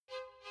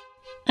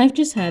I've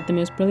just had the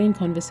most brilliant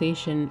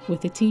conversation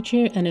with a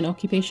teacher and an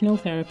occupational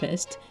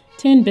therapist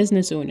turned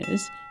business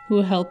owners who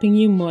are helping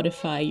you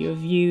modify your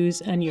views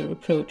and your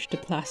approach to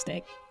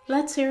plastic.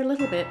 Let's hear a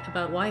little bit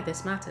about why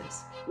this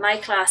matters. My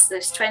class,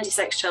 there's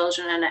 26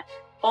 children in it.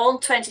 All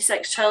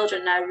 26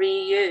 children now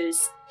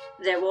reuse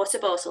their water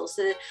bottles.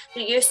 They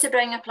used to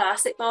bring a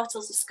plastic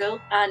bottle to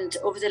school, and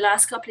over the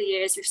last couple of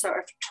years we've sort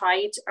of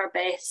tried our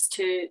best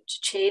to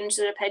change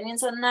their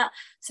opinions on that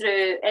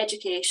through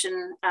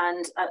education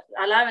and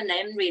allowing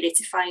them really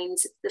to find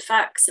the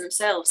facts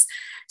themselves.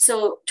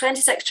 So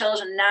 26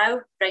 children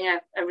now bring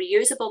a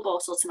reusable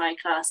bottle to my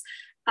class,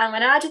 and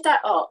when I added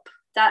that up,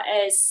 that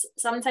is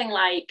something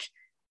like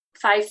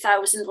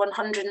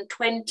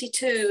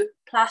 5,122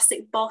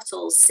 plastic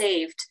bottles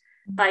saved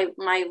by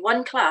my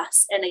one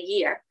class in a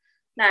year.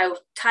 Now,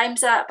 times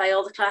that by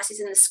all the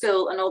classes in the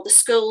school and all the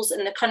schools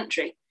in the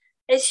country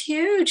is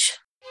huge.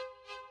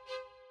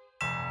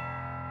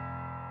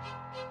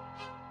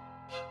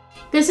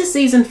 This is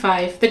Season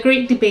 5, The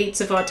Great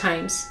Debates of Our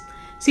Times.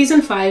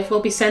 Season 5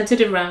 will be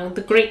centred around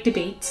the Great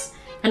Debates,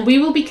 and we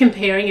will be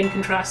comparing and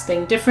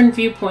contrasting different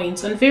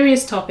viewpoints on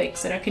various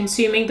topics that are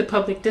consuming the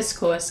public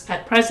discourse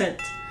at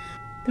present.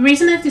 The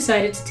reason I've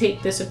decided to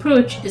take this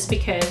approach is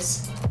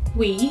because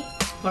we,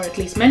 or at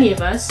least many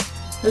of us,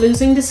 are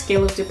losing the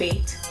skill of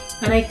debate,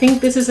 and I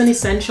think this is an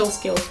essential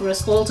skill for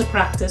us all to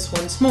practice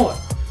once more.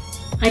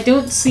 I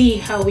don't see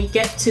how we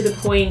get to the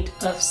point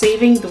of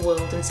saving the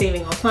world and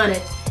saving our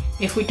planet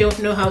if we don't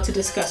know how to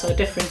discuss our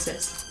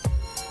differences.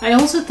 I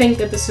also think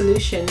that the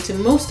solution to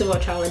most of our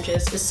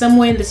challenges is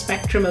somewhere in the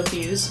spectrum of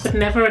views, but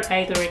never at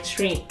either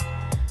extreme.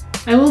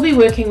 I will be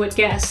working with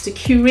guests to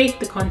curate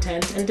the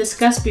content and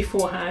discuss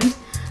beforehand.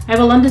 I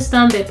will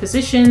understand their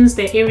positions,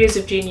 their areas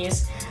of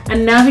genius,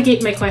 and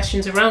navigate my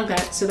questions around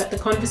that so that the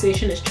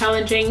conversation is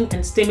challenging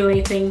and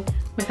stimulating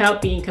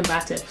without being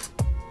combative.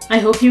 I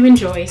hope you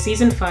enjoy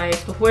Season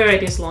 5 of Where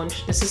Ideas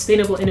Launch, the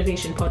Sustainable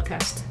Innovation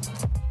Podcast.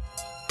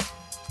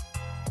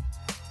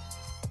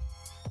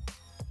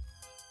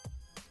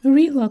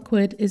 Marie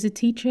Lockwood is a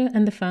teacher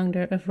and the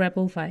founder of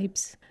Rebel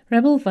Vibes.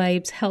 Rebel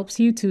Vibes helps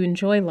you to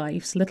enjoy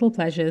life's little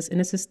pleasures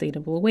in a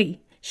sustainable way.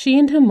 She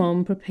and her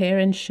mom prepare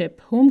and ship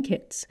home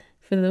kits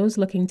for those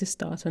looking to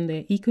start on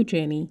their eco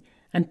journey,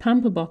 and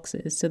pamper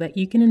boxes so that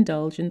you can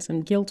indulge in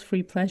some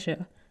guilt-free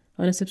pleasure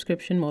on a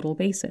subscription model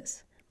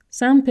basis.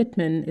 Sam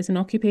Pittman is an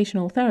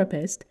occupational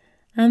therapist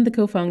and the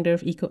co-founder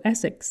of Eco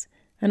Essex,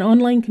 an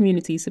online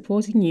community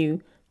supporting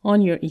you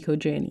on your eco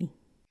journey.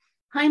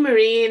 Hi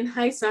Marie and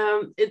hi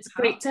Sam. It's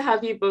great to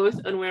have you both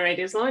on Where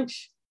Ideas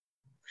Launch.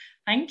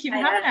 Thank you for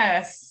having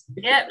us.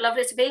 Yeah,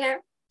 lovely to be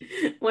here.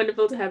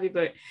 Wonderful to have you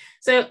both.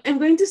 So I'm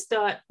going to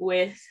start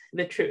with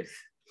the truth.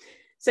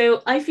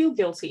 So I feel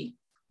guilty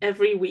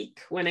every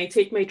week when I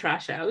take my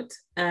trash out,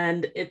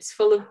 and it's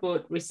full of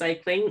both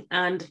recycling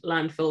and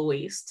landfill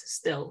waste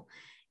still.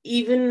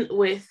 Even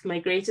with my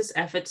greatest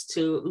efforts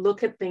to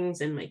look at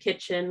things in my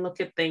kitchen,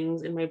 look at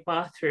things in my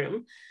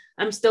bathroom,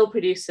 I'm still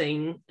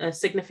producing a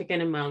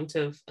significant amount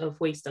of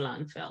waste to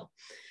landfill.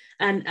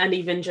 And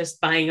even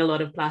just buying a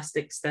lot of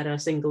plastics that are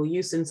single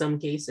use in some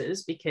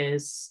cases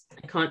because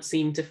I can't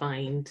seem to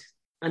find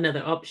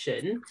another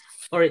option,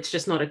 or it's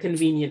just not a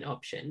convenient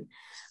option.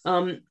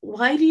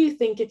 Why do you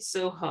think it's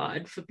so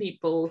hard for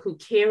people who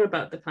care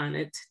about the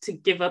planet to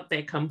give up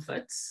their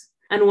comforts?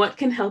 And what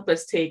can help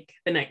us take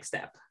the next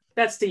step?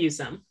 That's to you,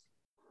 Sam.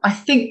 I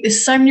think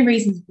there's so many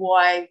reasons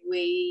why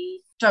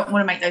we don't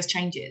want to make those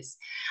changes.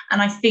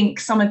 And I think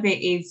some of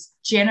it is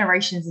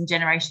generations and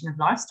generations of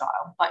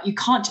lifestyle. Like, you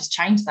can't just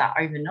change that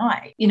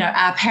overnight. You know,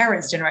 our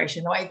parents'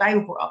 generation, the way they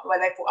were brought up, the way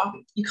they brought up,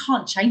 you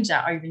can't change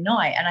that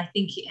overnight. And I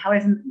think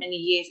however many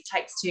years it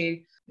takes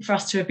for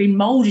us to have been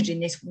molded in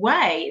this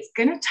way, it's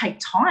going to take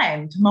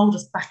time to mold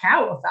us back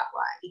out of that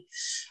way.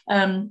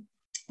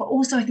 But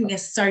also I think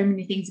there's so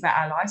many things about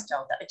our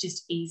lifestyle that are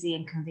just easy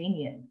and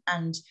convenient.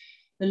 And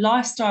the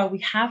lifestyle we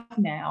have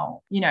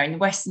now, you know, in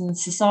Western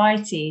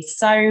society is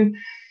so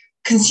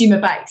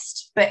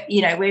consumer-based. But,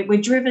 you know,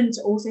 we're driven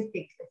to also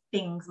think that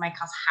things make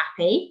us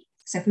happy.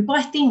 So if we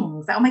buy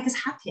things, that'll make us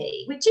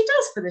happy, which it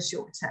does for the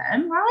short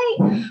term,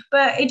 right?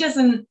 But it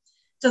doesn't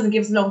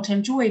give us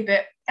long-term joy,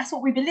 but that's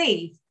what we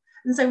believe.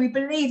 And so we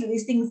believe that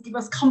these things give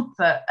us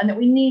comfort and that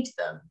we need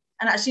them.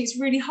 And actually, it's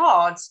really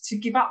hard to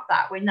give up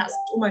that when that's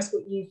almost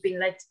what you've been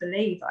led to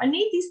believe. I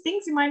need these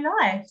things in my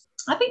life.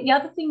 I think the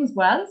other thing as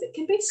well is it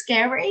can be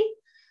scary.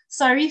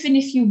 So even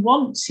if you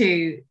want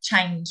to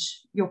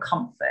change your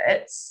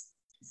comforts,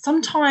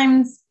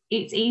 sometimes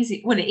it's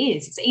easy. Well, it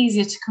is. It's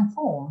easier to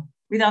conform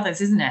with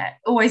others, isn't it?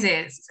 Always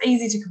is. It's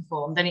easier to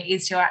conform than it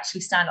is to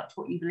actually stand up to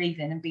what you believe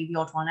in and be the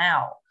odd one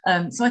out.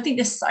 So I think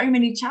there's so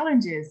many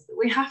challenges that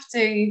we have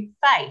to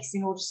face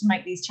in order to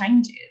make these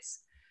changes.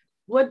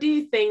 What do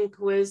you think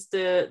was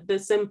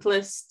the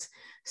simplest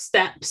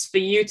steps for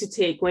you to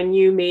take when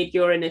you made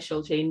your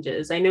initial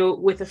changes? I know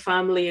with a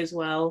family as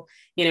well,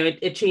 you know,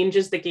 it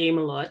changes the game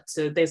a lot.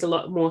 So there's a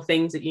lot more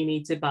things that you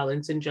need to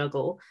balance and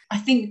juggle. I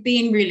think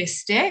being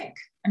realistic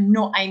and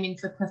not aiming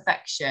for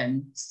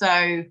perfection.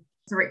 So,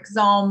 for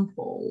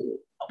example,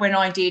 when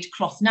I did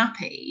cloth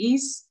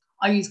nappies,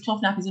 I use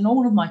cloth nappies on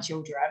all of my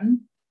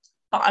children,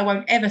 but I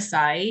won't ever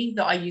say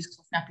that I use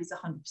cloth nappies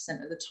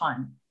 100% of the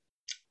time,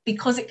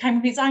 because it came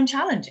with its own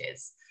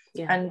challenges.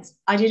 Yeah. And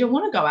I didn't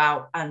want to go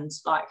out and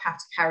like have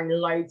to carry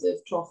loads of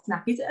cloth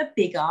nappies that are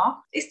bigger.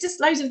 It's just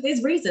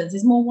there's reasons.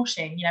 There's more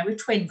washing. You know, with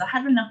twins, I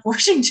had enough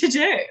washing to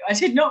do. I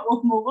did not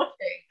want more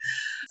washing.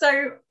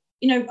 So,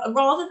 you know,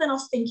 rather than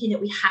us thinking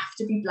that we have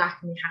to be black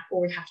and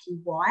we have to be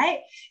white,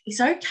 it's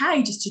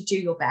okay just to do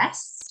your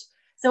best.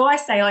 So I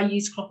say I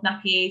use cloth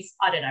nappies,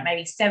 I don't know,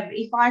 maybe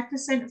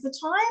 75% of the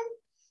time.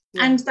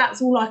 Yeah. And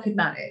that's all I could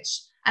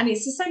manage. And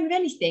it's the same with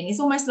anything. It's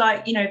almost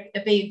like, you know,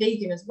 being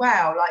vegan as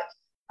well. Like,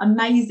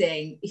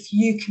 amazing if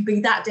you can be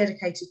that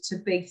dedicated to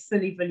be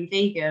fully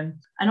vegan.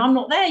 And I'm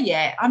not there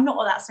yet. I'm not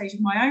at that stage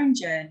of my own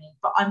journey,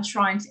 but I'm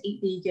trying to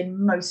eat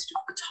vegan most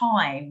of the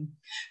time.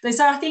 But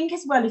so I think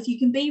as well, if you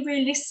can be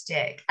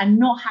realistic and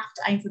not have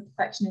to aim for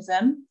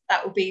perfectionism,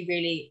 that will be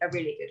a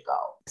really good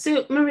goal.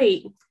 So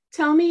Marie,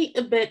 tell me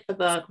a bit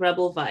about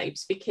Rebel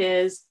Vibes,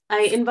 because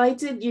I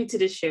invited you to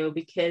the show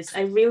because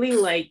I really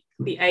like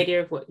the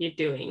idea of what you're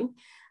doing.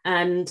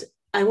 And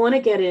I want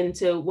to get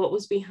into what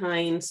was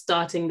behind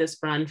starting this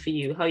brand for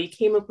you, how you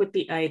came up with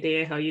the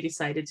idea, how you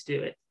decided to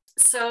do it.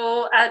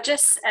 So I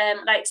just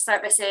like to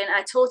start by saying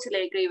I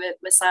totally agree with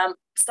Sam.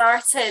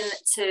 Starting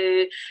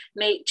to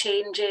make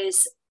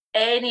changes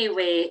any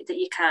way that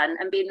you can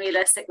and being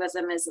realistic with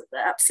them is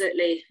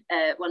absolutely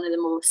one of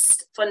the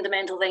most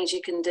fundamental things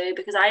you can do,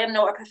 because I am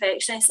not a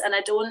perfectionist, and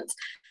I don't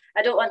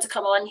want to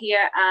come on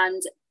here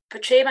and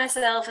portray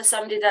myself as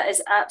somebody that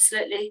is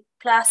absolutely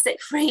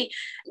plastic free,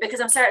 because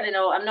I'm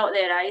not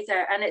there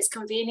either. And it's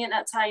convenient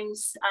at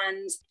times,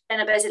 and in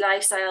a busy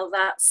lifestyle,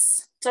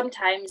 that's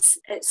sometimes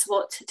it's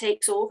what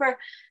takes over.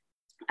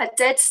 I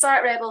did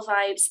start Rebel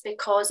Vibes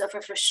because of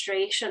a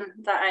frustration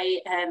that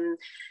I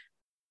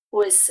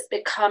was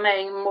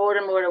becoming more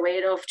and more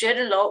aware of.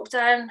 During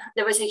lockdown,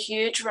 there was a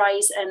huge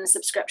rise in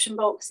subscription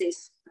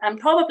boxes, and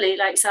probably,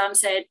 like Sam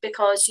said,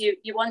 because you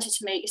wanted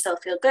to make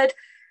yourself feel good,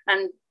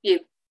 and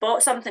you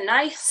bought something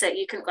nice that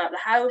you couldn't go out of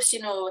the house, you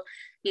know,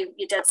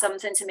 you did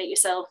something to make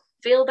yourself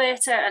feel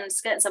better, and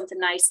getting something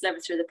nice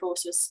delivered through the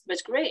post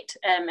was great,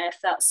 if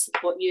that's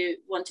what you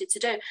wanted to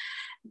do.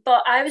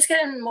 But I was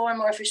getting more and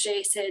more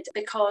frustrated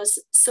because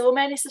so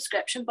many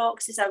subscription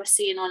boxes I was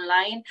seeing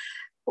online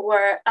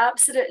were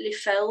absolutely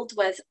filled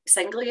with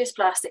single-use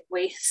plastic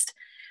waste,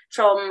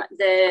 from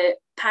the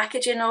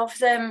packaging of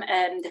them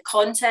and the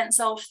contents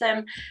of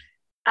them.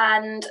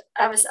 And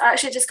I was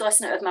actually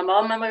discussing it with my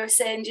mum, and we were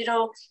saying, you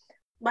know,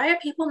 why are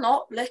people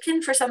not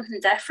looking for something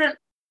different?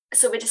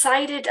 So we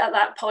decided at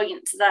that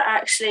point that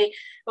actually,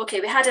 okay,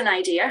 we had an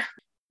idea.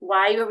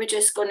 Why were we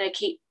just going to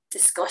keep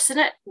discussing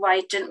it?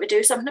 Why didn't we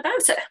do something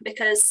about it?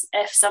 Because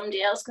if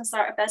somebody else can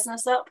start a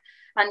business up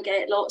and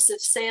get lots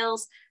of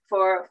sales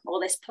for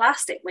all this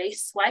plastic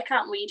waste, why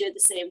can't we do the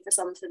same for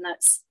something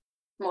that's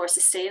more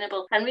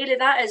sustainable? And really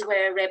that is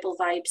where Rebel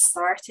Vibes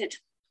started.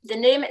 The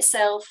name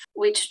itself,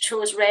 we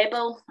chose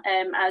Rebel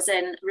as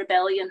in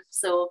rebellion.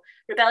 So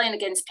rebellion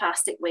against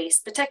plastic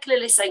waste,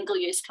 particularly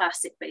single-use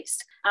plastic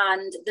waste.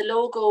 And the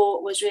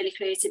logo was really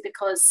created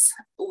because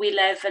we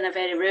live in a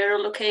very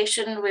rural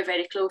location. We're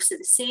very close to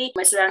the sea.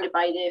 We're surrounded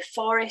by the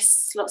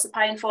forests, lots of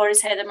pine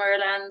forests, heather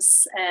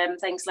moorlands,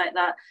 things like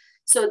that.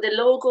 So the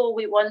logo,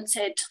 we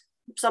wanted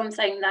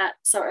something that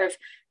sort of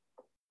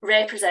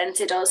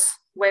represented us,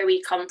 where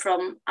we come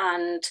from,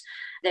 and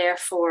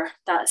therefore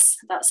that's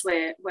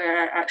where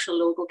our actual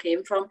logo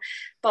came from.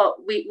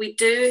 But we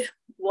do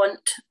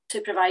want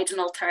to provide an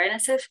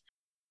alternative.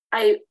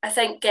 I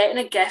think getting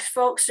a gift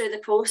box through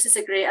the post is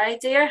a great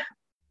idea.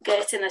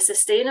 Getting a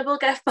sustainable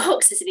gift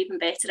box is an even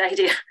better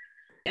idea.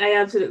 I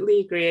absolutely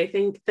agree. I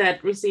think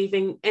that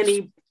receiving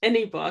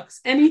any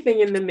box,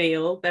 anything in the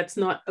mail that's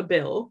not a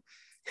bill,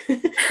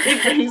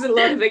 it brings a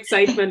lot of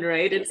excitement,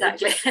 right?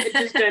 Exactly. It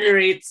just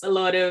generates a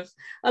lot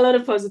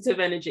of positive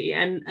energy,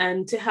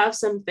 and to have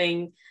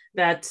something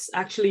that's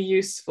actually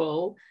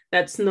useful,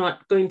 that's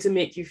not going to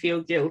make you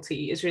feel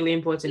guilty, is really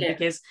important. Yeah.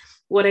 Because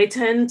what I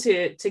tend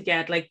to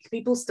get, like,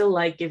 people still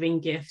like giving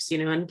gifts, you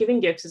know, and giving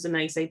gifts is a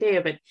nice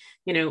idea, but,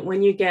 you know,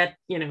 when you get,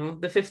 you know,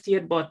 the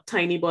 50th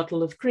tiny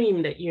bottle of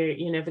cream that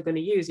you're never going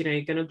to use, you know,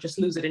 you're going to just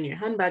lose it in your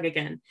handbag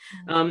again,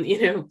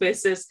 you know,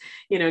 versus,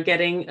 you know,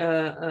 getting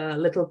a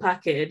little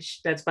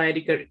package that's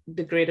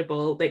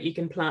biodegradable that you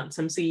can plant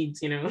some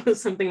seeds, you know,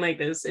 something like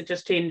this. It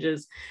just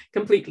changes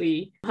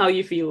completely how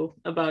you feel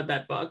about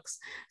that box.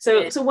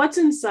 So what's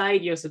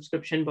inside your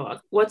subscription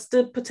box? What's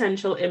the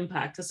potential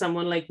impact to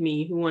someone like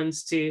me who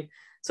wants to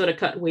sort of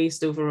cut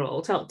waste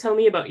overall? Tell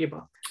me about your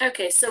box.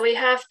 Okay, so we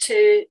have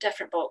two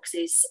different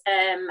boxes.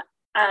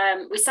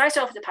 We started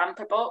off with the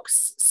Pamper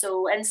box.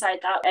 So inside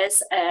that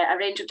is a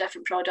range of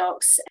different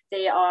products.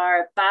 They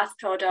are bath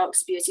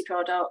products, beauty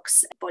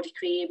products, body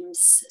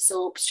creams,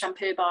 soaps,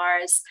 shampoo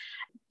bars,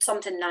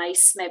 something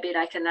nice, maybe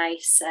like a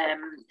nice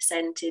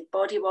scented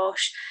body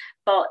wash.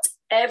 But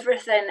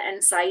everything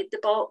inside the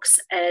box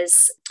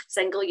is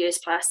single-use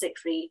plastic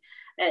free.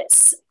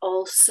 It's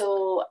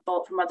also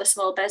bought from other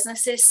small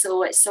businesses,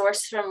 so it's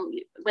sourced from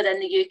within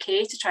the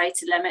UK to try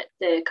to limit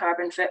the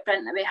carbon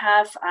footprint that we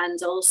have. And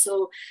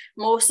also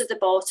most of the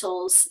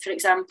bottles, for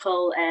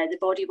example, the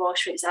body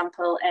wash, for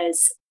example,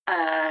 is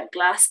a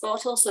glass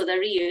bottle, so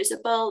they're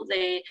reusable.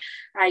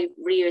 I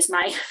reuse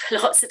mine for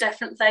lots of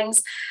different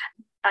things.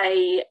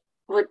 I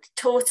would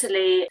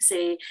totally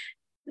say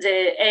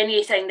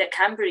anything that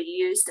can be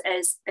reused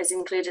is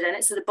included in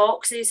it. So the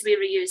boxes, we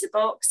reuse the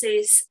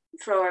boxes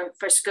for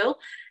school.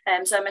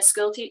 So I'm a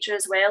school teacher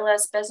as well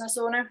as business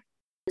owner.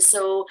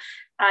 So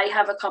I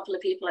have a couple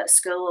of people at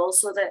school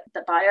also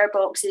that buy our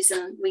boxes,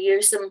 and we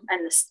use them,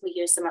 and we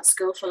use them at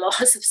school for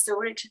lots of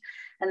storage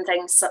and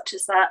things such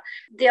as that.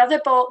 The other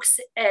box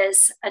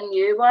is a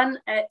new one.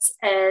 It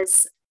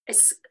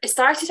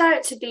started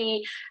out to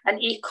be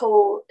an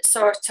eco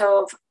sort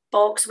of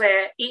box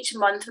where each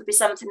month would be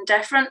something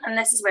different, and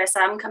this is where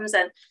Sam comes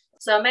in.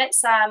 So I met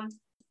Sam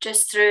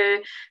just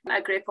through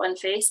a group on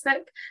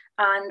Facebook,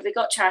 and we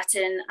got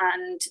chatting,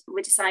 and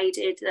we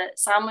decided that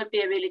Sam would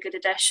be a really good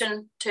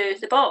addition to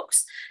the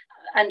box,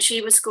 and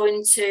she was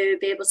going to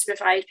be able to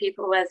provide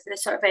people with the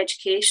sort of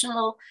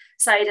educational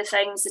side of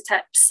things, the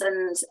tips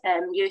and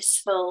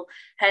useful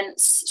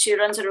hints. She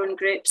runs her own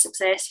group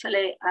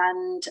successfully,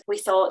 and we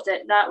thought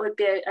that would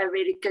be a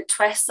really good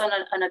twist on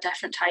a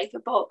different type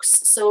of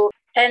box. So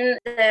in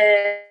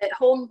the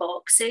home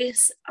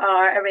boxes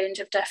are a range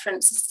of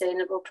different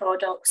sustainable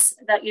products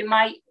that you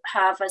might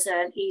have as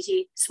an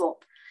easy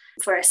swap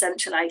for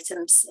essential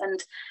items.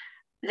 And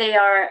they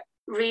are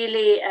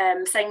really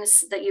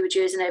things that you would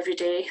use in every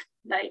day,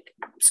 like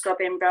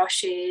scrubbing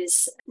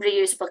brushes,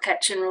 reusable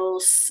kitchen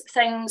rolls,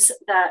 things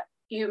that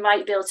you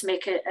might be able to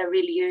make a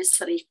really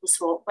useful eco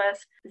swap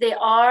with. They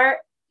are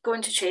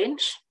going to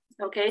change.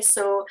 Okay,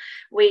 so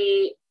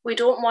we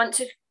don't want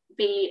to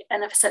be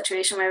in a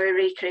situation where we're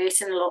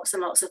recreating lots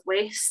and lots of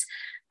waste.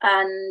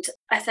 And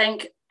I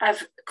think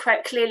I've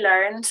quickly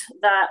learned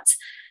that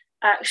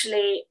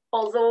actually,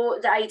 although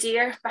the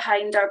idea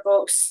behind our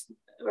box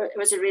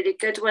was a really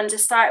good one to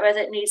start with,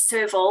 it needs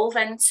to evolve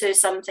into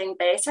something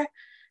better.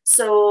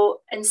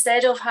 So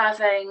instead of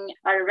having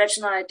our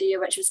original idea,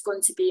 which was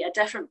going to be a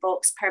different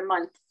box per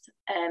month,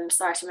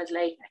 starting with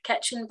like a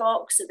kitchen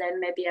box and then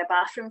maybe a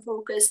bathroom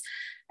focus,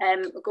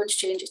 we're going to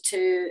change it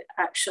to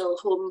actual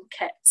home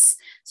kits.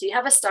 So you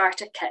have a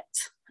starter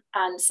kit,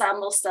 and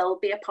Sam will still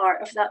be a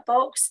part of that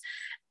box,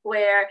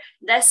 where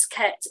this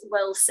kit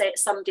will set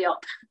somebody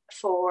up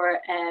for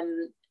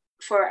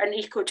an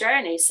eco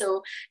journey.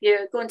 So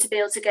you're going to be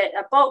able to get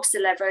a box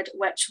delivered,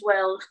 which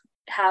will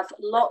have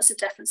lots of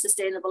different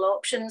sustainable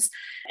options.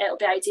 It'll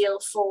be ideal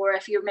for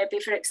if you're maybe,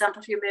 for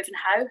example, if you're moving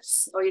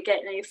house or you're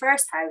getting your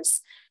first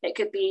house. It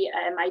could be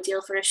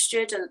ideal for a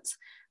student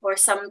or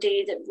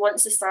somebody that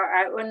wants to start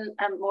out on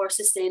a more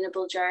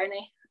sustainable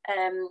journey.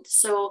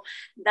 So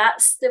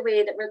that's the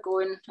way that we're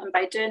going, and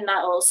by doing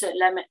that also it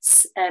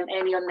limits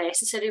any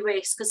unnecessary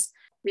waste, because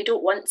we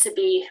don't want to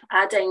be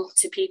adding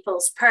to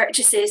people's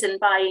purchases and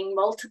buying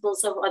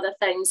multiples of other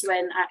things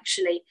when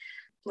actually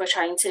we're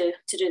trying to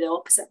do the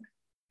opposite.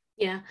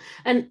 Yeah.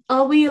 And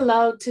are we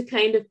allowed to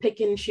kind of pick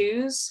and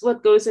choose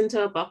what goes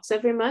into a box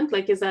every month?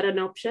 Like, is that an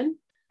option?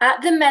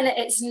 At the minute,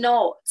 it's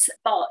not,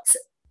 but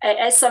it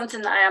is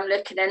something that I am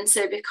looking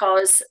into,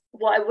 because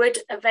what I would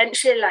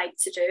eventually like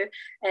to do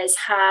is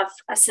have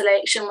a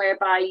selection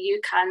whereby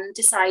you can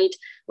decide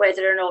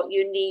whether or not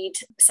you need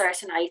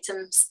certain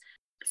items.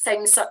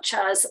 Things such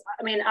as,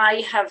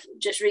 I have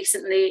just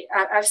recently,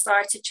 I've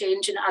started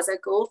changing as I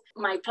go.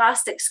 My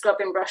plastic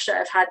scrubbing brush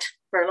that I've had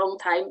for a long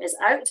time is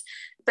out,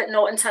 but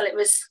not until it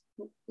was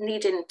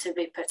needing to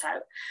be put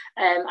out.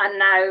 And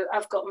now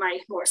I've got my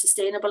more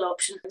sustainable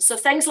option. So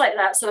things like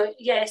that. So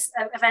yes,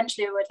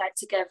 eventually I would like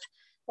to give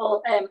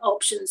all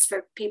options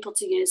for people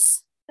to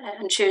use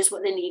and choose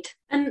what they need.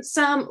 And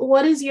Sam,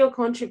 what is your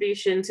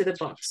contribution to the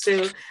box?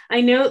 So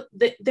I know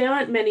that there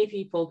aren't many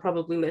people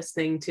probably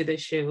listening to this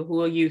show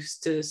who are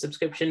used to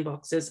subscription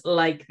boxes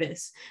like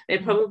this.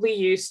 They're probably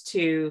used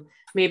to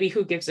maybe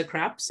Who Gives a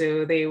Crap,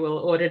 so they will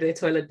order their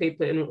toilet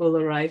paper and it will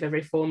arrive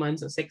every 4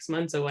 months or 6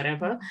 months or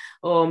whatever.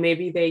 Or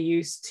maybe they're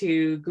used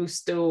to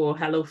Gusto or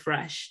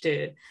HelloFresh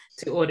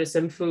to order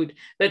some food.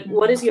 But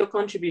what is your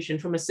contribution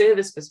from a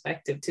service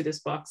perspective to this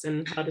box,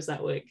 and how does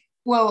that work?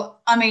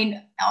 Well,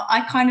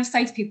 I kind of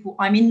say to people,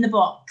 I'm in the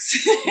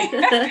box.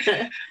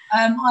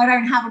 I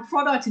don't have a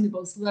product in the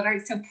box because I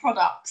don't sell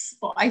products,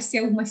 but I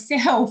sell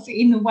myself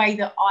in the way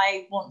that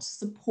I want to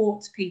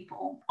support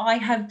people. I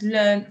have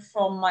learned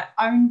from my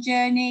own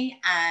journey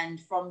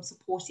and from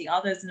supporting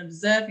others and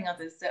observing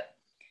others that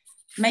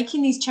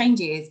making these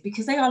changes,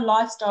 because they are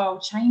lifestyle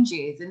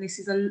changes, and this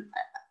is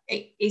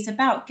it's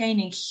about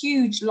gaining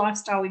huge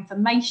lifestyle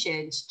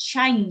information to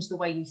change the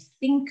way you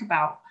think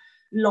about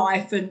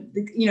life and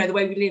the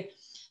way we live.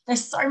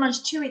 There's so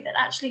much to it that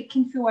actually it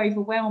can feel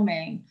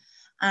overwhelming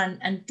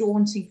and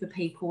daunting for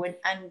people, and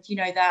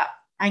that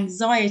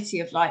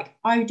anxiety of like,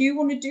 I do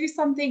want to do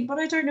something but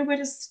I don't know where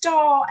to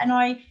start, and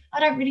I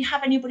don't really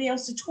have anybody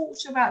else to talk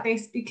to about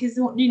this because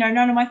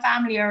none of my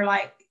family are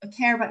like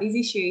care about these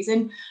issues.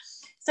 And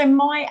So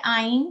my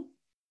aim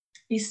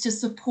is to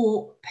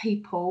support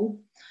people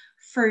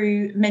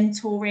through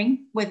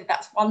mentoring, whether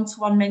that's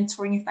one-to-one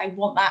mentoring, if they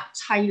want that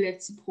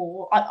tailored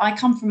support. I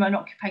come from an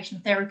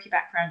occupational therapy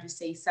background, you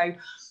see, so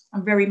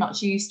I'm very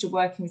much used to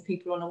working with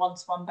people on a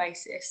one-to-one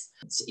basis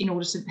in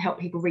order to help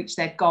people reach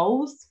their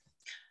goals.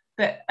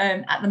 But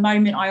at the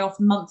moment, I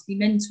offer monthly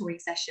mentoring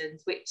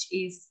sessions, which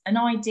is an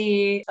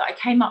idea that I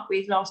came up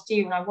with last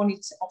year, and I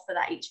wanted to offer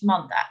that each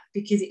month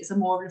because it's a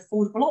more of an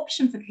affordable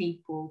option for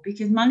people,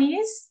 because money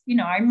is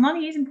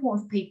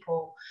important for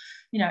people,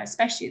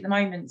 especially at the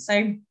moment.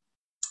 So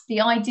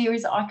the idea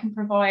is that I can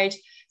provide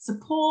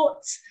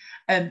support,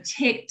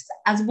 tips,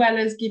 as well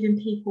as giving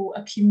people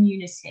a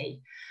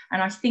community.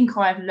 And I think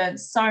I've learned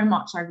so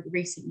much over the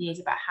recent years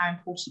about how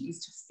important it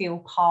is to feel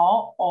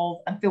part of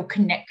and feel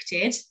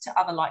connected to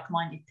other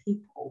like-minded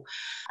people.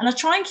 And I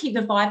try and keep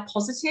the vibe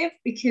positive,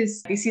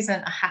 because this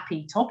isn't a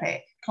happy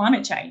topic.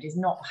 Climate change is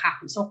not a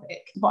happy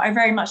topic, but I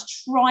very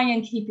much try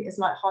and keep it as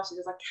light-hearted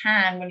as I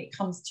can when it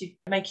comes to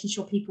making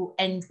sure people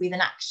end with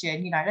an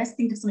action. Let's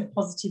think of something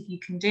positive you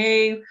can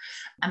do,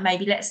 and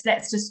maybe let's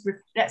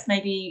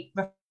maybe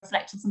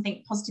reflect on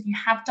something positive you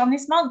have done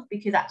this month,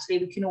 because actually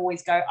we can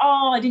always go,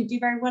 I didn't do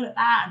very well at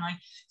that, and I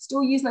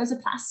still use loads of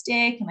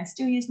plastic, and I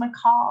still use my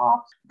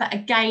car. But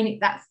again,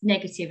 that's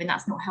negative and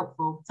that's not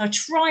helpful. So I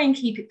try and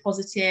keep it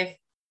positive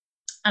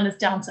and as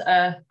down to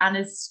earth and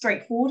as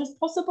straightforward as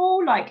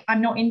possible. Like,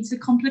 I'm not into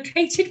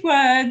complicated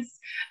words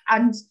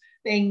and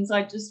things.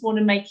 I just want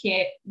to make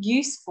it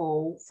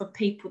useful for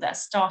people that are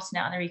starting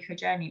out on their eco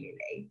journey,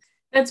 really.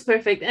 That's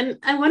perfect. And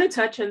I want to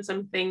touch on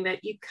something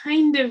that you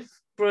kind of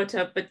brought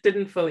up but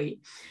didn't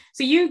fully.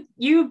 So you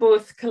were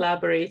both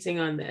collaborating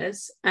on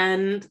this,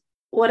 and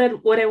what I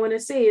want to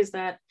say is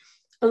that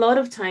a lot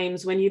of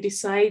times when you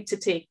decide to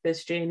take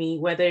this journey,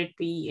 whether it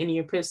be in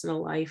your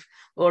personal life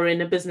or in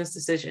a business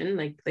decision,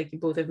 like you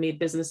both have made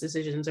business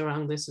decisions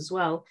around this as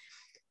well,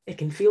 it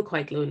can feel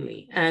quite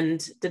lonely. And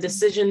the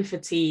decision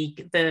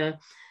fatigue, the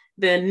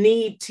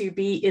need to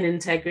be in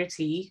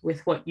integrity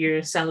with what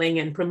you're selling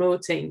and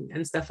promoting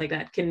and stuff like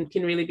that can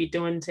really be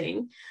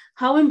daunting.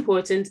 How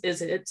important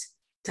is it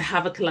to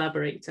have a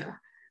collaborator?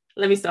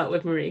 Let me start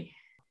with Marie.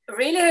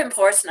 Really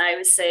important, I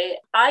would say.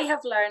 I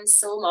have learned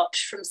so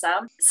much from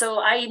Sam. So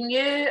I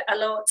knew a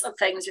lot of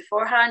things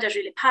beforehand. I was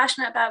really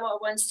passionate about what I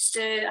wanted to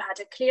do. I had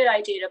a clear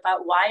idea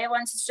about why I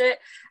wanted to do it.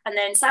 And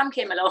then Sam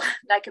came along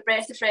like a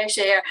breath of fresh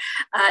air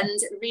and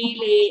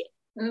really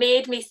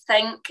made me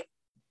think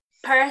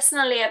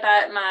personally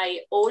about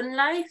my own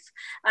life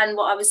and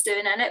what I was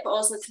doing in it, but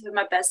also through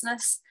my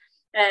business.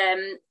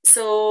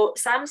 So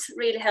Sam's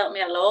really helped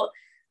me a lot.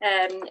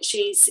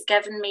 She's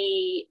given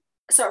me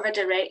sort of a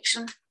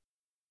direction.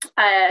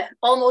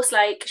 Almost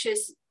like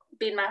she's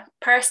been my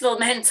personal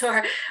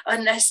mentor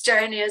on this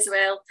journey as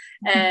well.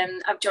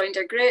 I've joined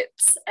her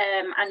groups.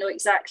 I know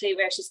exactly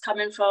where she's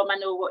coming from. I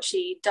know what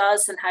she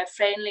does and how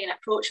friendly and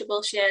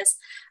approachable she is.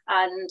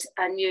 And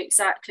I knew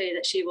exactly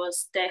that she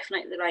was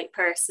definitely the right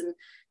person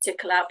to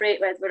collaborate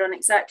with. We're on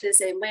exactly the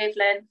same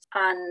wavelength.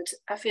 And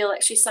I feel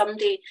like she's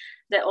somebody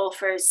that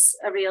offers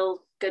a real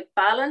good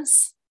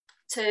balance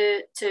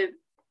to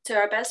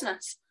our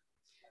business.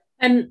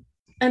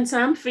 And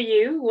Sam, for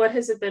you, what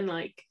has it been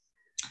like?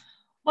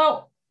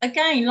 Well,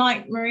 again,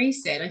 like Marie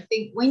said, I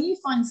think when you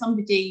find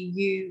somebody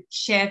you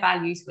share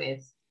values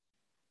with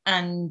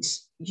and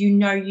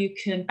you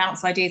can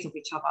bounce ideas off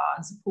each other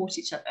and support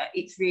each other,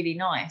 it's really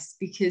nice.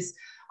 Because,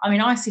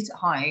 I sit at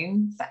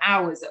home for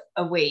hours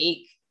a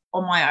week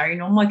on my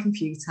own, on my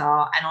computer,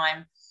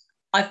 and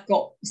I've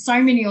got so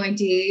many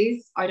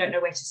ideas. I don't know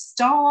where to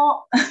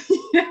start,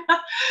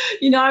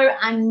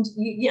 and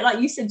like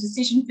you said,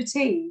 decision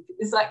fatigue.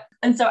 It's like,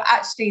 and so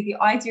actually the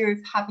idea of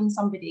having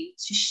somebody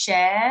to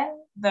share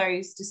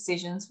those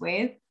decisions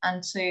with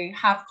and to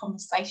have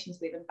conversations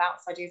with and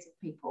bounce ideas with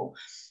people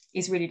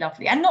is really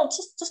lovely. And not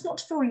just not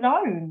to feel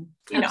alone.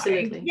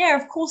 Absolutely. Yeah,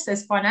 of course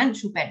there's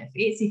financial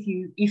benefits if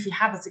you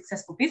have a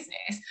successful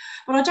business,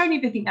 but I don't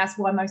even think that's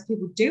why most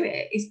people do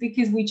it. It's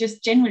because we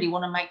just generally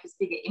want to make as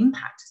big an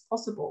impact as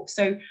possible.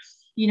 So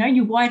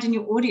you widen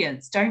your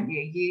audience, don't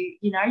you?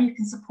 You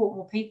can support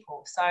more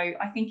people. So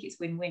I think it's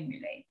win-win,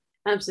 really.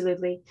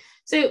 Absolutely.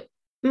 So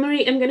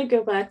Marie, I'm going to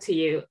go back to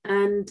you.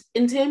 And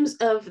in terms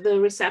of the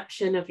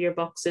reception of your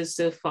boxes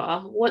so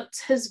far, what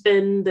has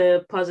been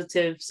the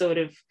positive sort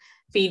of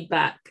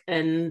feedback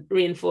and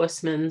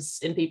reinforcements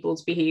in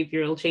people's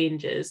behavioural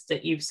changes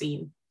that you've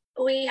seen?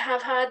 We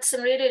have had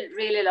some really,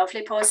 really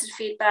lovely positive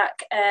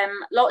feedback.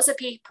 Lots of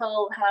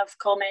people have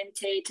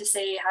commented to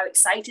say how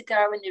excited they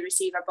are when they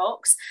receive our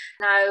box.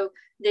 Now,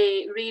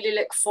 they really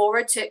look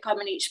forward to it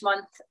coming each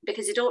month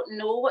because they don't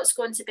know what's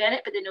going to be in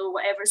it, but they know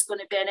whatever's going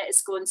to be in it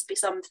is going to be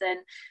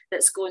something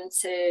that's going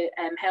to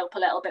help a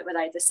little bit with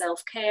either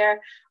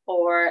self-care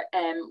or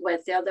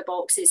with the other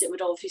boxes. It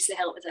would obviously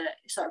help with the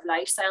sort of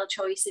lifestyle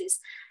choices.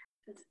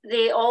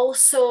 They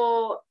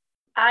also,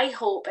 I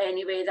hope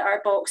anyway, that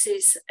our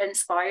boxes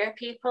inspire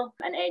people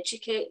and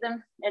educate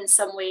them in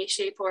some way,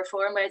 shape or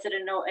form, whether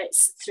or not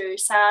it's through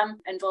Sam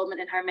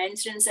involvement in her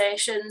mentoring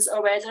sessions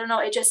or whether or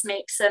not it just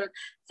makes them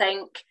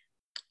think,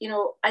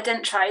 I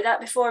didn't try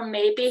that before.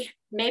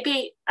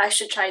 Maybe I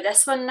should try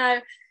this one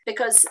now,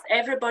 because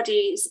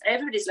everybody's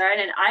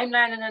learning. I'm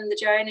learning on the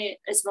journey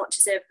as much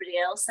as everybody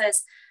else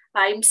is.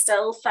 I'm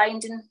still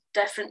finding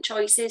different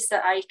choices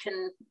that I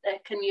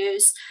can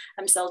use.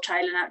 I'm still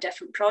trialing out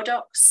different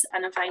products,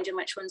 and I'm finding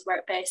which ones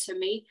work best for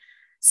me.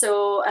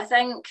 So I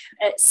think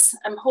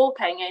I'm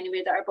hoping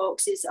anyway that our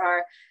boxes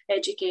are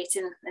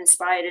educating,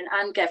 inspiring,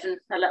 and giving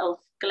a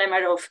little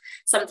glimmer of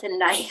something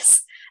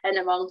nice in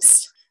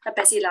amongst our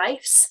busy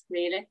lives,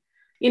 really.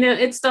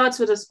 It starts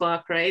with a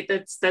spark, right?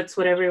 That's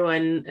what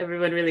everyone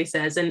really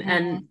says.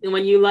 And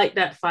when you light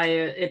that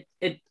fire,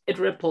 it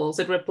ripples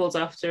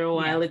after a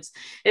while.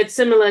 It's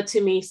similar to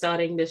me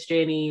starting this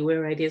journey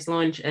Where Ideas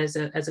Launch as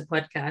a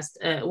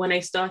podcast. When I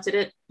started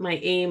it, my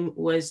aim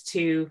was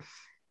to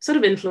sort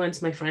of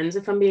influence my friends,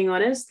 if I'm being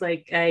honest.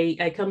 Like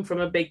I come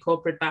from a big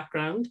corporate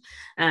background,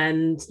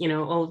 and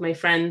all of my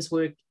friends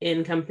work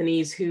in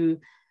companies who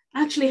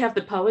actually have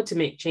the power to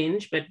make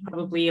change, but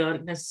probably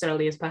aren't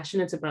necessarily as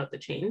passionate about the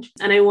change.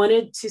 And I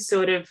wanted to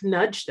sort of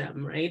nudge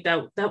them, right?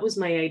 That was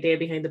my idea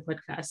behind the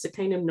podcast, to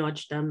kind of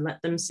nudge them,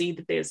 let them see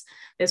that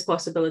there's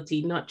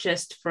possibility, not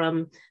just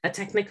from a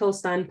technical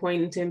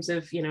standpoint in terms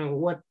of,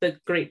 what the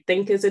great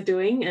thinkers are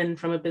doing, and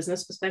from a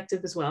business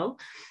perspective as well,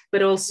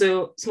 but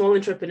also small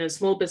entrepreneurs,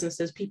 small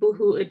businesses, people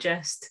who are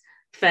just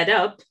fed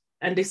up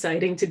and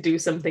deciding to do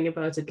something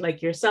about it,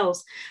 like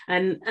yourselves.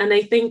 And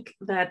I think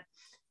that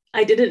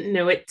I didn't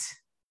know it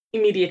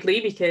immediately,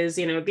 because,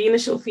 the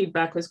initial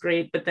feedback was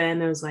great, but then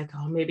I was like,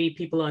 oh, maybe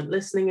people aren't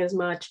listening as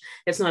much.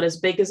 It's not as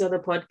big as other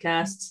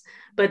podcasts.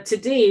 But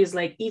today is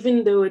like,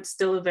 even though it's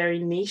still a very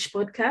niche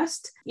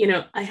podcast,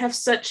 I have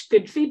such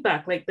good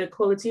feedback. Like the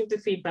quality of the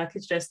feedback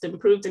has just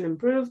improved and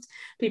improved.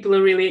 People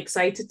are really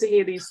excited to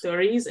hear these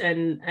stories,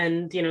 and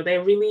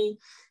they're really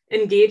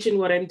engage in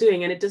what I'm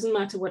doing, and it doesn't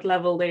matter what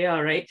level they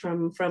are, right?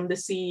 From the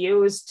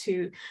CEOs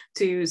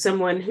to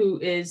someone who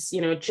is,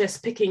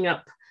 just picking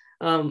up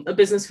a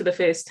business for the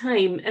first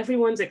time.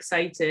 Everyone's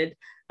excited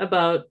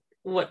about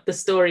what the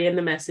story and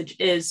the message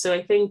is. So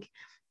I think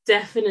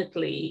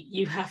definitely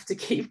you have to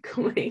keep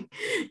going.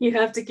 You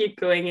have to keep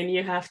going, and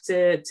you have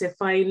to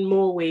find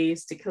more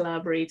ways to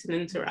collaborate and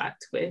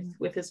interact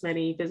with as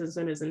many business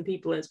owners and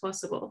people as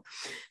possible.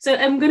 So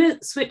I'm going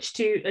to switch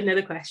to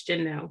another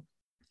question now.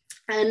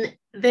 And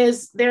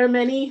there are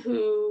many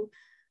who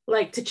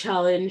like to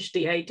challenge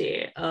the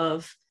idea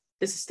of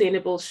the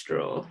sustainable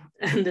straw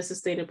and the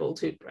sustainable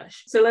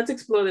toothbrush. So let's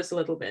explore this a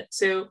little bit.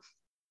 So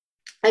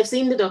I've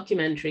seen the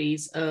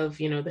documentaries of,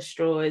 the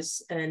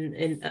straws and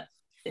in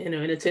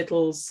a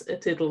turtle's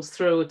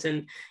throat,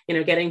 and,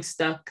 getting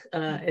stuck,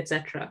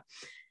 etc.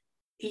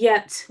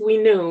 Yet we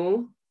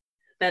know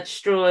that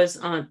straws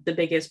aren't the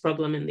biggest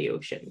problem in the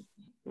ocean,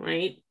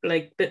 right?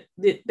 Like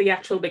the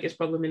actual biggest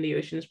problem in the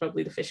ocean is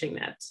probably the fishing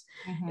nets,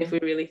 if we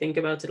really think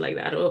about it like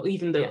that, or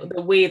even the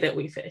way that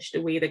we fish,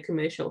 the way that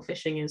commercial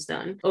fishing is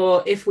done.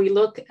 Or if we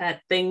look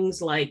at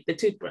things like the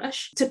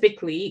toothbrush,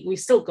 typically we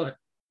still got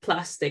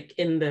plastic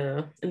in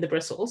the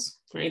bristles,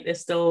 right?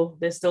 There's still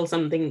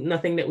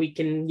nothing that we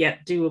can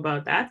yet do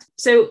about that.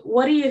 So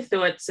what are your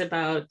thoughts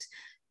about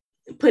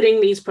putting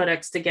these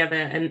products together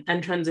and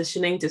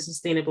transitioning to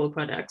sustainable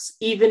products,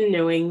 even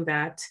knowing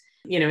that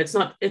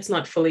it's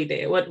not fully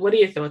there? What are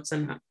your thoughts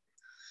on that?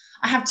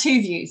 I have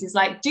two views. It's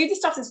like, do the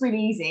stuff that's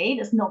really easy,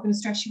 that's not going to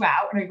stress you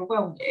out and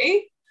overwhelm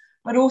you,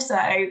 but also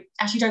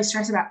actually don't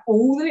stress about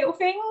all the little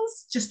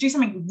things. Just do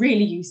something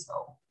really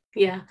useful.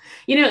 Yeah.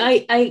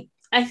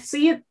 I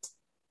see it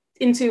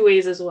in two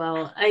ways as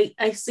well.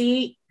 I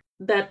see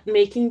that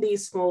making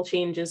these small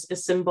changes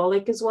is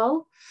symbolic as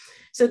well.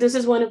 So this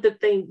is one of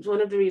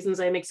the reasons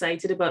I'm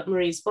excited about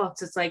Marie's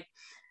box. It's like,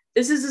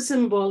 this is a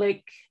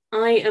symbolic,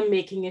 I am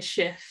making a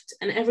shift.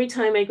 And every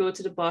time I go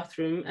to the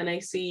bathroom and I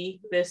see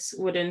this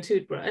wooden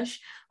toothbrush,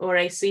 or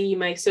I see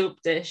my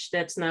soap dish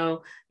that's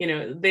now,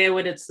 there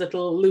with its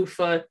little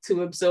loofah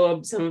to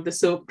absorb some of the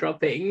soap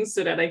droppings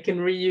so that I can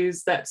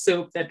reuse that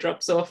soap that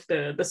drops off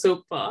the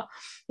soap bar.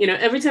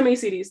 Every time I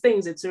see these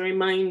things, it's a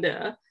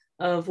reminder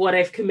of what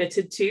I've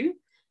committed to,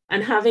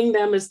 and having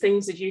them as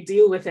things that you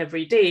deal with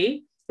every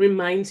day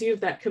reminds you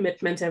of that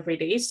commitment every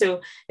day.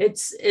 So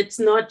it's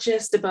not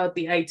just about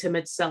the item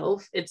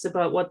itself, it's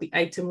about what the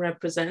item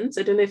represents.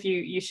 I don't know if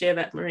you share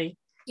that, Marie.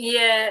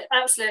 Yeah,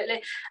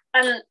 absolutely.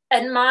 And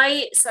in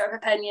my sort of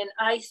opinion,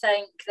 I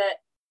think that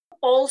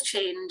all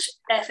change,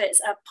 if it's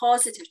a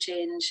positive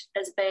change,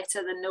 is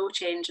better than no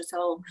change at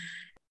all.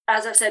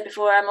 As I've said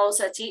before, I'm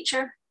also a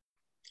teacher.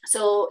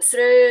 So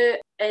through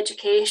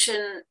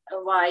education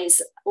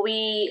wise,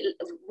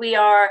 we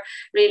are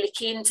really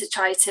keen to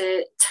try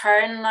to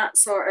turn that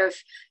sort of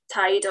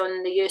tide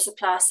on the use of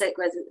plastic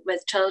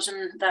with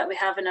children that we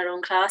have in our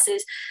own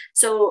classes.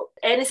 So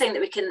anything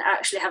that we can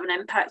actually have an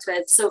impact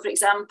with. So for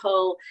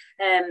example,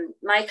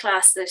 my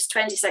class, there's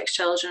 26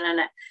 children in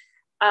it.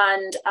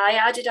 And I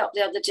added up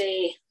the other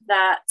day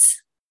that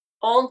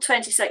all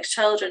 26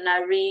 children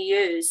now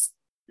reuse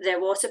their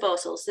water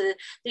bottles. They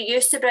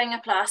used to bring a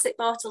plastic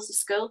bottle to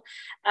school,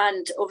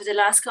 and over the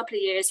last couple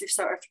of years we've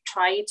sort of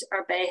tried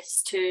our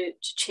best to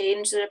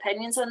change their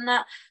opinions on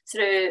that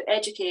through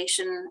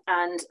education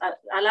and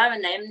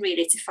allowing them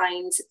really to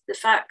find the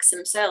facts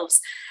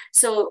themselves.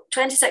 So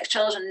 26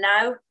 children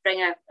now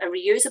bring a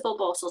reusable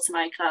bottle to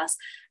my class,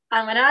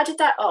 and when I added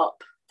that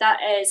up,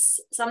 that is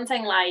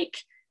something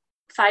like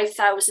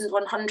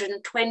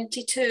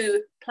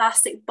 5,122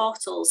 plastic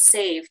bottles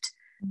saved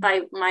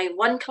by my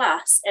one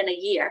class in a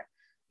year.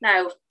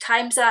 Now,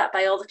 times that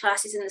by all the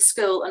classes in the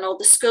school and all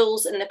the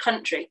schools in the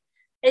country,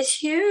 it's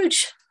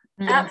huge,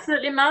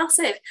 absolutely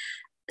massive.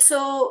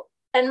 So,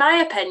 in my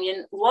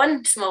opinion,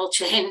 one small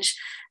change,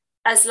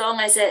 as long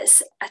as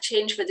it's a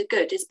change for the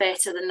good, is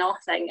better than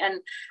nothing.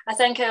 And I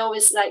think I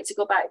always like to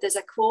go back. There's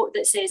a quote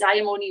that says, "I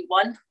am only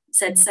one,"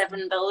 said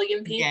 7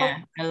 billion people.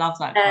 Yeah, I love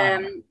that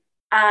quote.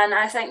 And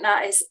I think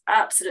that is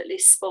absolutely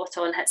spot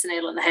on, hits the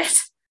nail on the head.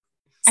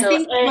 So,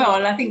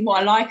 I think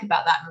what I like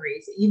about that, Marie,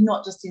 is that you've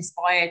not just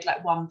inspired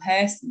like one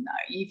person,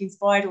 though. You've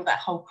inspired all that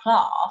whole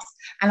class,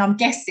 and I'm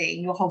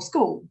guessing your whole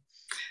school,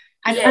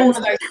 and all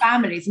of those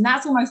families. And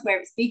that's almost where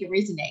it's bigger,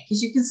 isn't it?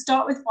 Because you can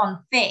start with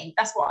one thing.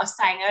 That's what I was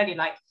saying earlier.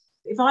 Like,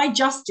 if I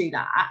just do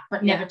that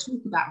but never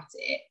talk about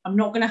it, I'm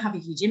not going to have a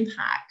huge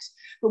impact.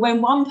 But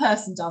when one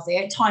person does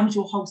it, times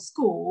your whole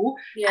school,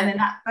 and then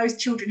those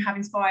children have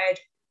inspired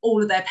all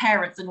of their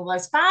parents and all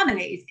those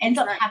families, ends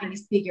up having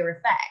this bigger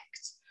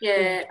effect.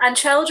 Yeah, and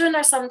children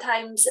are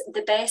sometimes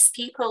the best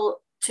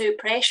people to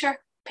pressure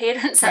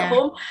parents at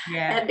home,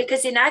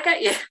 because they nag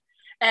at you,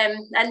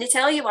 and they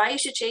tell you why you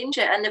should change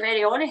it, and they're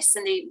very honest,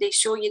 and they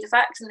show you the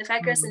facts and the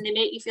figures, and they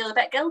make you feel a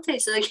bit guilty.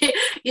 So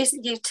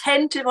you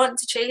tend to want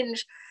to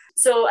change.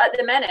 So at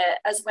the minute,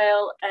 as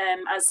well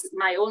as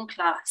my own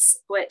class,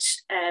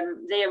 which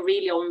they are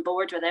really on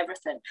board with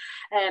everything,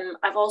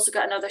 I've also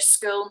got another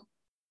school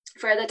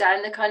further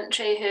down the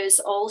country who's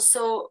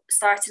also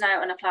starting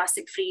out on a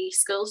plastic-free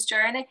schools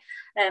journey.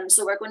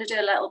 So we're going to do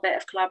a little bit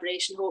of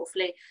collaboration,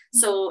 hopefully,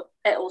 so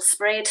it will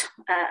spread,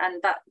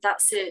 and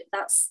that's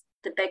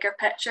the bigger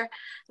picture,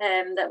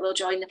 that we'll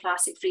join the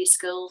plastic-free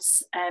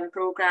schools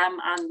programme,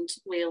 and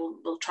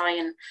we'll try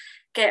and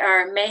get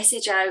our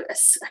message out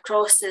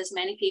across to as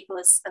many people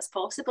as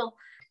possible.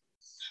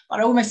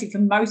 But I almost think for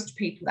most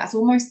people, that's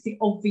almost the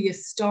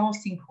obvious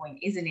starting point,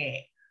 isn't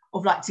it?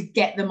 Of like, to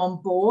get them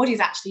on board is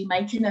actually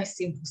making those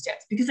simple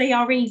steps, because they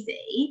are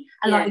easy.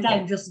 And like,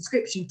 again, your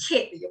subscription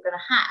kit that you're going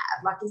to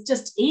have, like, it's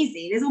just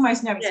easy. There's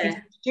almost no excuse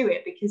to do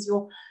it, because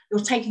you're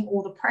taking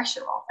all the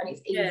pressure off, and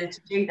it's easy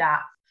to do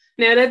that.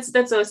 No,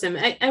 that's awesome.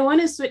 I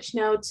want to switch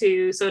now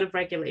to sort of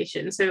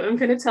regulation. So I'm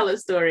going to tell a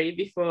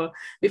story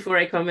before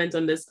I comment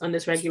on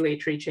this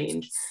regulatory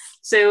change.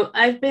 So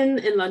I've been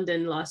in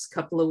London last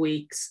couple of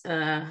weeks,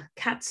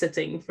 cat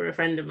sitting for a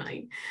friend of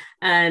mine,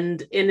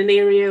 and in an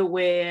area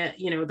where,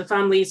 the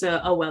families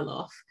are well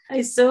off.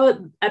 I saw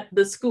at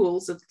the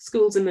schools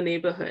in the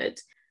neighborhood,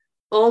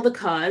 all the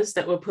cars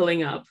that were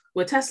pulling up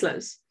were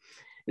Teslas.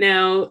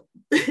 Now,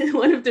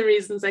 one of the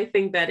reasons I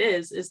think that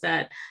is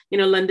that,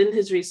 London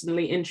has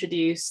recently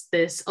introduced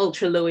this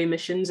ultra low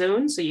emission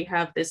zone. So you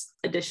have this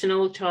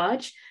additional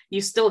charge,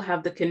 you still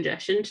have the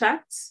congestion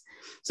tax.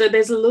 So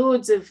there's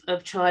loads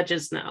of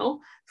charges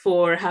now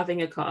for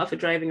having a car, for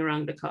driving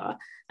around a car.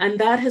 And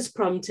that has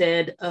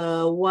prompted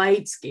a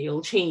wide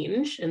scale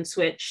change and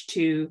switch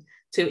to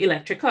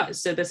electric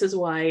cars. So this is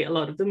why a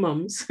lot of the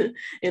mums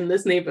in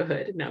this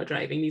neighborhood are now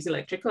driving these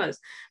electric cars.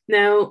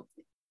 Now,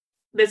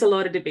 there's a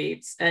lot of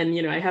debates, and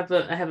I have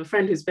a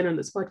friend who's been on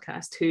this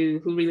podcast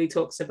who really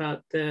talks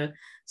about the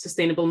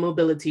sustainable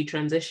mobility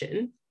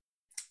transition,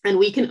 and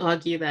we can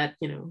argue that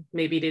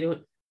maybe they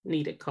don't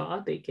need a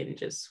car, they can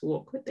just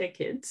walk with their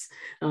kids,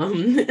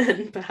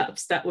 and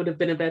perhaps that would have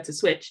been a better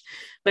switch.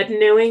 But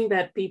knowing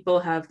that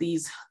people have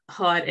these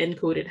hard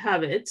encoded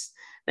habits,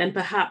 then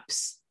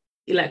perhaps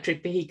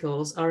electric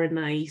vehicles are a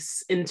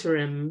nice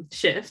interim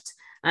shift,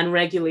 and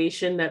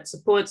regulation that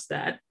supports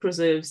that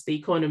preserves the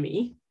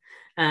economy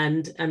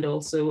and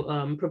also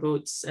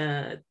promotes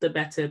the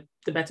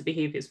better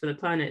behaviors for the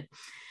planet.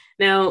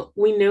 Now,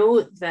 we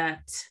know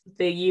that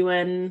the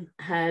UN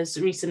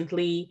has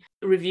recently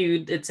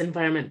reviewed its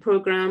environment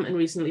program and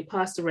recently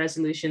passed a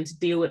resolution to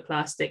deal with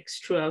plastics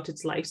throughout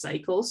its life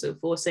cycle, so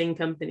forcing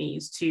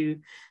companies to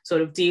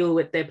sort of deal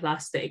with their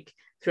plastic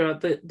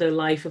throughout the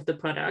life of the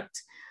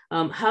product.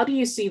 How do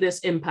you see this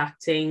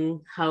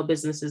impacting how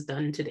business is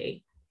done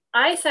today?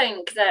 I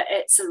think that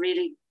it's a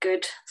really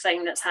good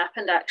thing that's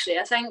happened, actually.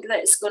 I think that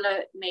it's going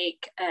to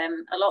make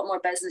a lot more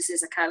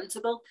businesses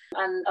accountable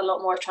and a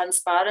lot more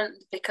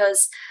transparent,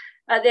 because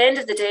at the end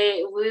of the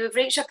day, we've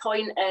reached a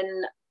point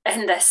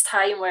in this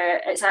time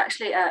where it's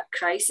actually at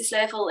crisis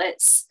level.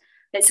 It's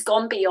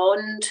gone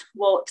beyond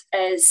what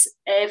is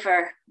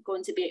ever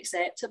going to be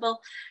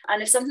acceptable.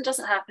 And if something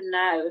doesn't happen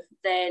now,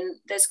 then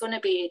there's going to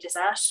be a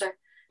disaster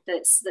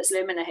that's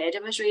looming ahead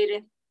of us,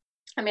 really.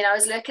 I mean, I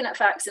was looking at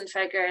facts and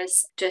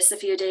figures just a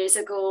few days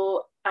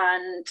ago,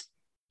 and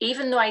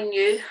even though I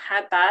knew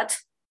how bad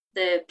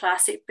the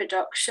plastic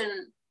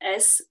production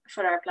is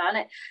for our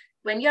planet,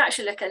 when you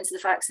actually look into the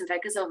facts and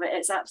figures of it,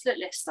 it's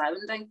absolutely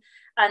astounding.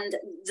 And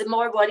the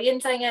more worrying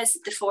thing is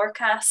the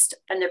forecast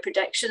and the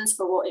predictions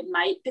for what it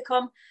might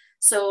become.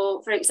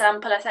 So, for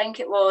example, I think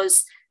it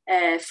was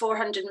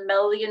 400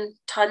 million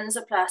tons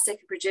of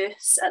plastic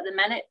produced at the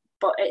minute,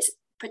 but its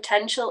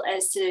potential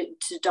is to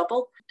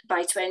double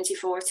by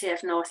 2040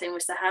 if nothing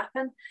was to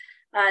happen.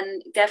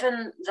 And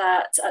given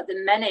that at the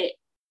minute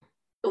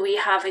we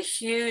have a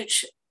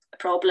huge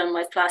problem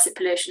with plastic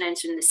pollution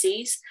entering the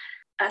seas,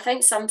 I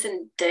think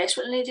something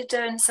desperately needed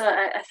doing. So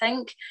I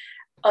think,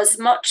 as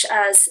much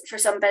as for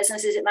some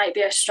businesses it might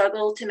be a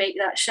struggle to make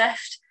that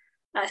shift,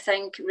 I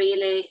think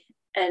really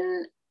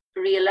in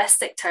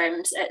realistic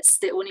terms it's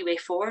the only way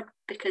forward,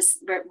 because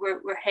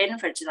we're heading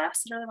for a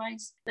disaster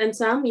otherwise. And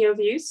Sam, your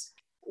views?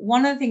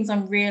 One of the things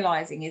I'm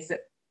realising is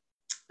that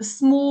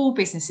small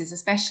businesses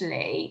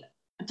especially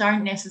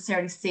don't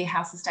necessarily see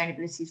how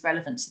sustainability is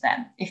relevant to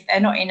them. If they're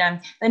not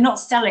they're not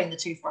selling the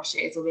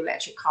toothbrushes or the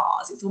electric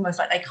cars, it's almost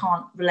like they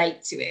can't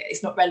relate to it.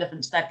 It's not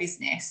relevant to their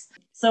business.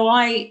 So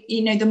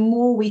the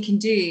more we can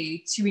do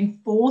to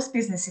enforce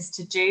businesses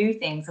to do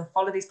things and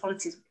follow these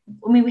policies,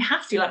 I mean, we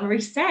have to, like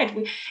Marie said,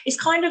 we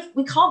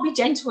can't be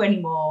gentle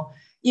anymore.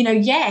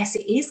 Yes,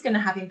 it is going to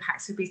have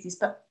impacts for business,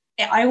 but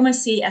I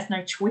almost see it as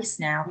no choice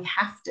now.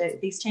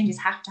 These changes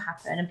have to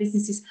happen, and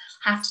businesses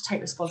have to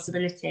take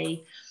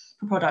responsibility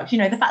for products. The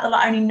fact that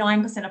like only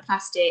 9% of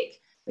plastic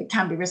that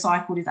can be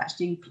recycled is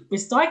actually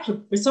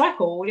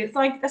recycled. It's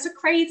like, that's a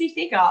crazy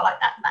figure. Like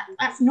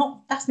that's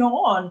not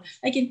on.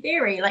 Like in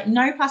theory, like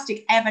no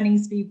plastic ever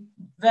needs to be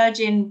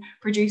virgin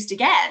produced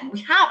again. We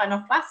have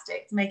enough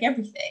plastic to make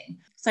everything.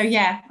 So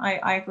yeah,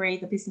 I agree.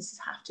 The businesses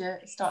have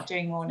to start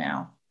doing more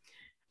now.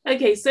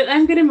 Okay, so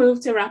I'm going to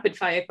move to rapid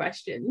fire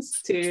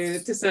questions to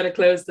sort of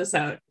close this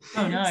out.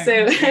 Oh no!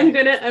 So I'm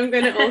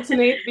gonna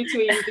alternate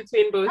between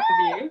both of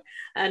you,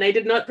 and I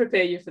did not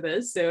prepare you for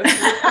this. So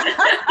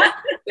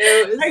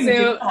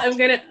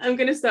I'm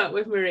gonna start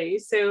with Marie.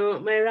 So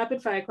my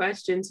rapid fire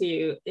question to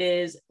you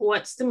is: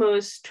 what's the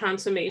most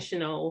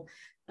transformational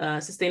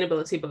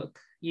sustainability book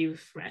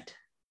you've read?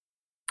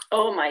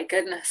 Oh my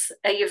goodness,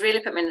 you've really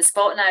put me in the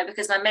spot now,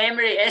 because my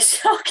memory is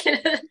shocking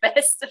at the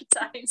best of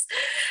times.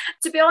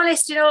 To be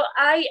honest,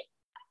 I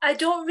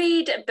don't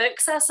read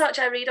books as such.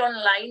 I read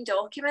online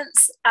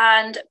documents,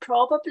 and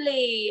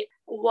probably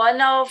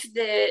one of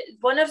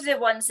the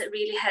ones that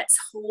really hits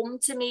home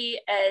to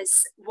me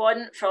is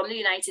one from the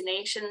United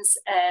Nations.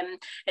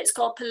 It's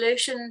called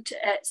Pollution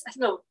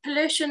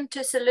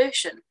to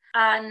Solution,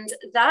 and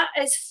that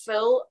is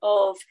full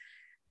of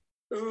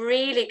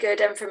really good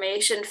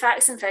information,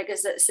 facts and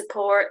figures that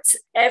support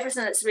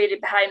everything that's really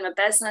behind my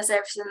business,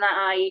 everything that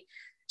I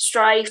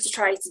strive to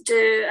try to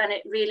do. And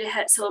it really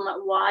hits home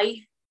at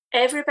why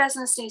every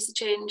business needs to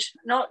change,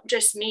 not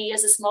just me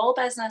as a small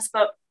business,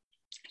 but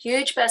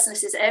huge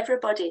businesses,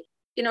 everybody.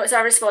 It's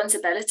our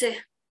responsibility.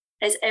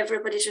 It's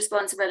everybody's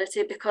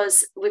responsibility,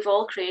 because we've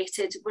all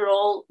created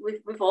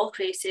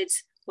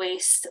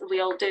waste.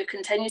 We all do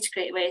continue to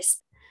create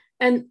waste.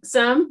 And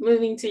Sam,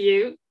 moving to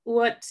you,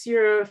 what's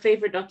your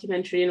favorite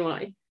documentary and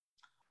why?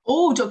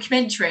 Oh,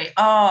 documentary.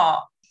 The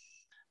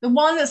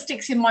one that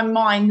sticks in my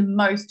mind the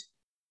most,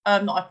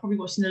 that I've probably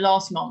watched in the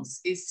last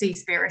months, is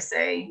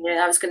Seaspiracy.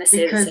 Yeah, I was going to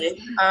say the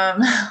same.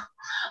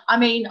 I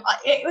mean,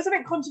 it was a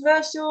bit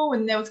controversial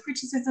and there was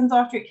criticisms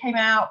after it came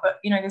out, but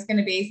there's going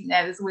to be, isn't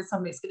there? There's always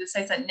somebody that's going to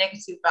say something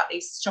negative about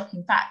these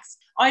shocking facts.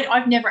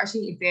 I've never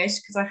actually eaten fish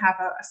because I have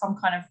some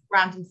kind of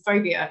random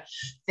phobia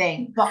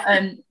thing. But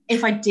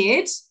if I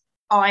did,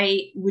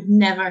 I would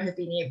never have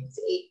been able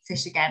to eat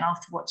fish again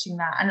after watching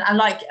that. And I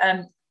like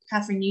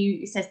Catherine,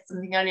 you said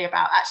something earlier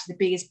about actually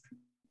the biggest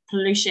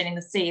pollution in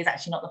the sea is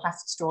actually not the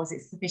plastic straws,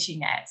 it's the fishing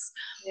nets.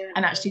 Yeah.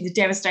 And actually the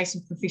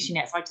devastation from fishing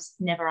nets, I just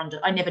never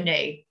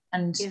knew.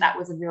 And that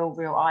was a real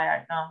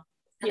eye opener.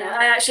 Yeah,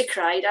 I actually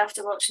cried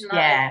after watching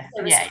that.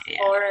 It was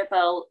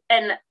horrible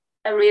in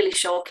a really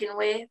shocking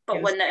way,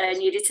 but one that I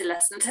needed to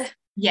listen to.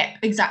 Yeah,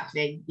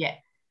 exactly. Yeah.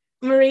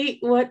 Marie,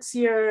 what's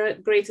your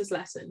greatest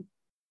lesson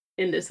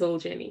in this whole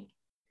journey?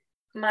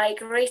 My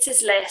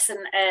greatest lesson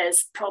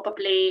is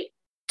probably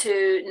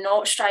to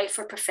not strive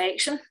for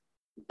perfection,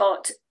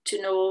 but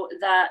to know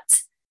that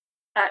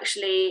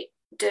actually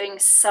doing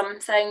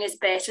something is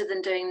better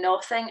than doing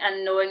nothing,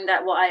 and knowing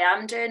that what I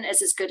am doing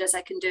is as good as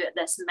I can do at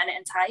this minute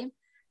in time,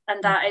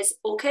 and that is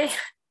okay.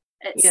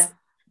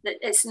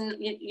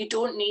 You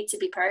don't need to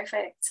be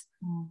perfect.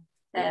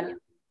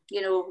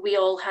 We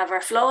all have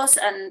our flaws,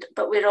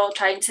 but we're all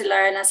trying to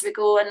learn as we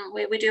go, and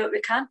we do what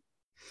we can.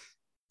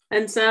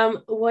 And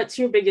Sam, what's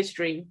your biggest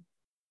dream?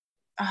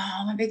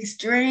 Oh, my biggest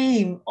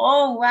dream.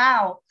 Oh,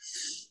 wow.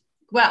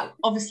 Well,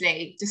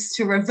 obviously, just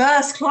to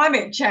reverse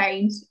climate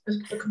change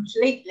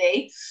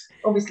completely,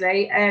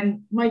 obviously,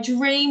 my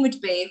dream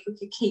would be if we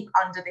could keep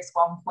under this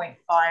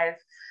 1.5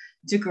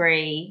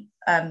 degree,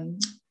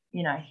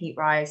 heat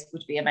rise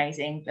would be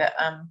amazing. But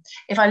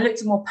if I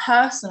looked at more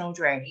personal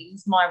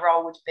dreams, my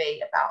role would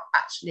be about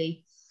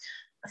actually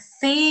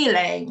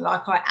feeling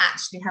like I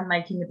actually am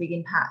making a big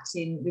impact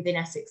within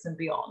Essex and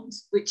beyond,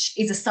 which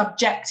is a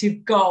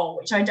subjective goal,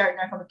 which I don't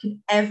know if I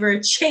can ever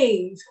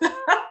achieve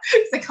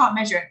because I can't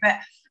measure it. But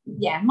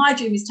yeah, my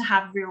dream is to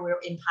have real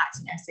impact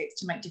in Essex,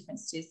 to make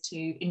differences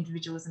to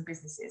individuals and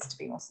businesses to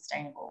be more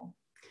sustainable.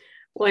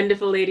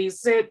 Wonderful, ladies.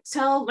 So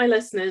tell my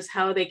listeners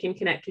how they can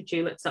connect with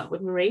you. Let's start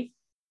with Marie.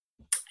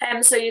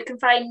 So you can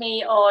find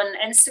me on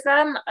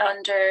Instagram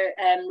under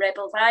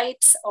Rebel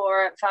Vibes,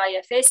 or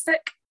via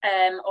Facebook,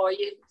 or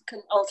you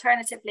can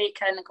alternatively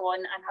go on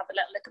and have a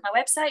little look at my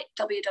website,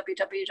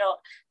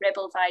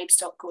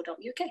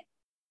 www.rebelvibes.co.uk.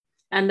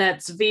 And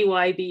that's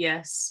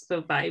VYBS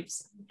for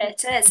vibes.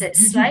 It is.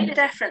 It's slightly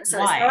different.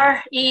 So it's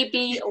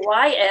REBYL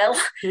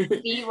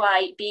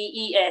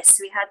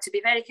We had to be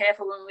very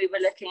careful when we were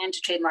looking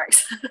into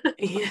trademarks.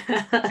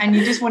 Yeah. And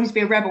you just wanted to be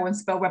a rebel and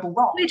spell rebel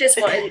wrong. We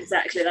just wanted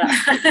exactly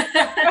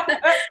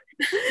that.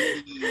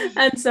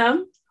 And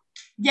Sam?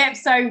 Yep.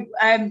 So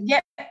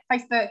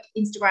Facebook,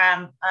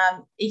 Instagram,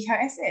 Eco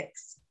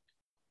Essex.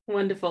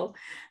 Wonderful.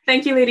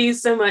 Thank you,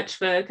 ladies, so much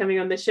for coming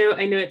on the show.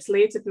 I know it's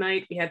late at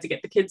night. We had to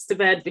get the kids to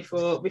bed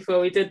before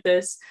we did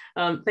this.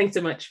 Thanks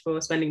so much for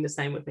spending this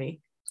time with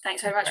me.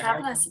 Thanks very much for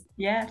having us.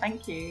 Yeah,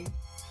 thank you.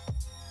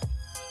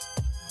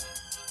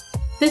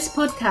 This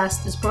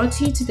podcast is brought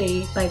to you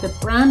today by the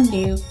brand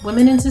new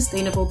Women in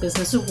Sustainable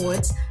Business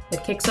Awards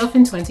that kicks off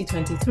in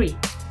 2023.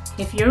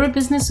 If you're a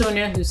business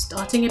owner who's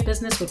starting a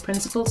business with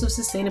principles of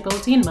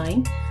sustainability in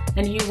mind,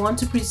 and you want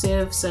to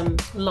preserve some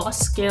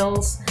lost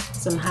skills,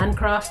 some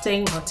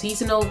handcrafting,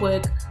 artisanal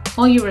work,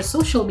 or you're a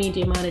social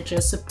media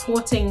manager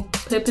supporting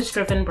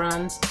purpose-driven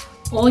brands,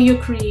 or you're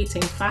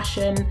creating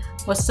fashion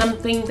or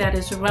something that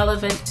is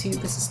relevant to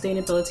the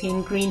sustainability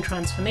and green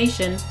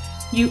transformation,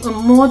 you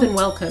are more than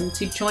welcome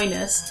to join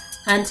us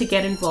and to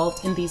get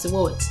involved in these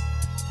awards.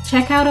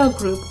 Check out our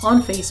group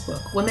on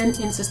Facebook, Women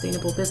in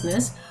Sustainable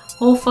Business,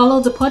 or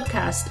follow the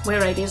podcast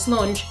Where Ideas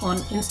Launch on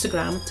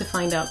Instagram to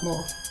find out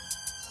more.